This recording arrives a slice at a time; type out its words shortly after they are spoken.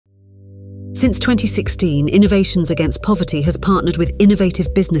Since 2016, Innovations Against Poverty has partnered with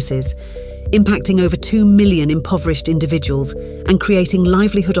innovative businesses, impacting over 2 million impoverished individuals and creating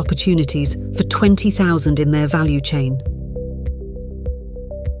livelihood opportunities for 20,000 in their value chain.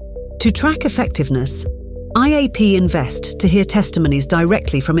 To track effectiveness, IAP Invest to hear testimonies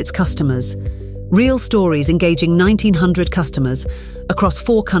directly from its customers, real stories engaging 1,900 customers across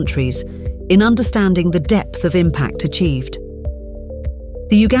 4 countries in understanding the depth of impact achieved.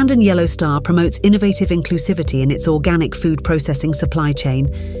 The Ugandan Yellow Star promotes innovative inclusivity in its organic food processing supply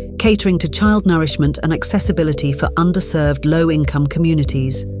chain, catering to child nourishment and accessibility for underserved low-income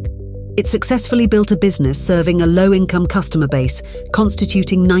communities. It successfully built a business serving a low-income customer base,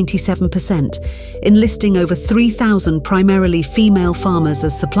 constituting 97%, enlisting over 3,000 primarily female farmers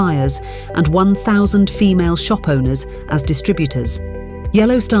as suppliers and 1,000 female shop owners as distributors.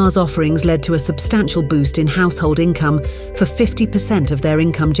 Yellow Star's offerings led to a substantial boost in household income for 50% of their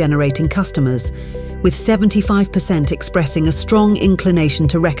income-generating customers, with 75% expressing a strong inclination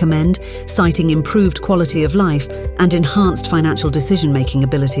to recommend, citing improved quality of life and enhanced financial decision-making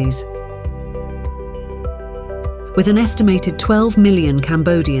abilities. With an estimated 12 million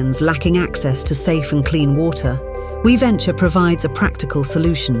Cambodians lacking access to safe and clean water, WeVenture provides a practical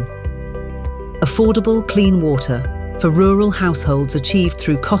solution. Affordable, clean water for rural households achieved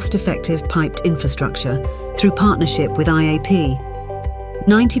through cost-effective piped infrastructure through partnership with IAP.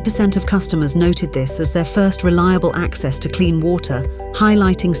 90% of customers noted this as their first reliable access to clean water,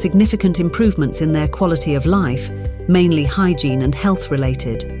 highlighting significant improvements in their quality of life, mainly hygiene and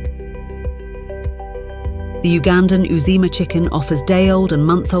health-related. The Ugandan Uzima chicken offers day-old and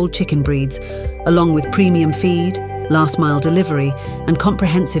month-old chicken breeds, along with premium feed, last-mile delivery, and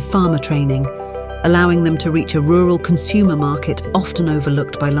comprehensive farmer training, allowing them to reach a rural consumer market often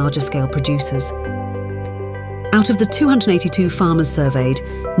overlooked by larger-scale producers. Out of the 282 farmers surveyed,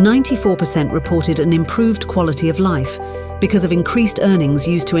 94% reported an improved quality of life because of increased earnings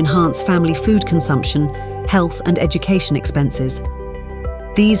used to enhance family food consumption, health and education expenses.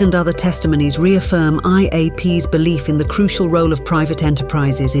 These and other testimonies reaffirm IAP's belief in the crucial role of private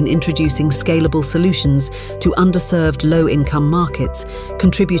enterprises in introducing scalable solutions to underserved low-income markets,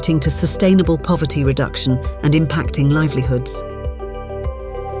 contributing to sustainable poverty reduction and impacting livelihoods.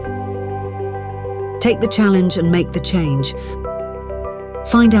 Take the challenge and make the change.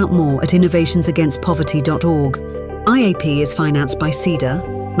 Find out more at innovationsagainstpoverty.org. IAP is financed by Sida,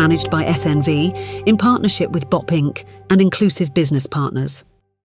 managed by SNV, in partnership with BOP Inc. and Inclusive Business Partners.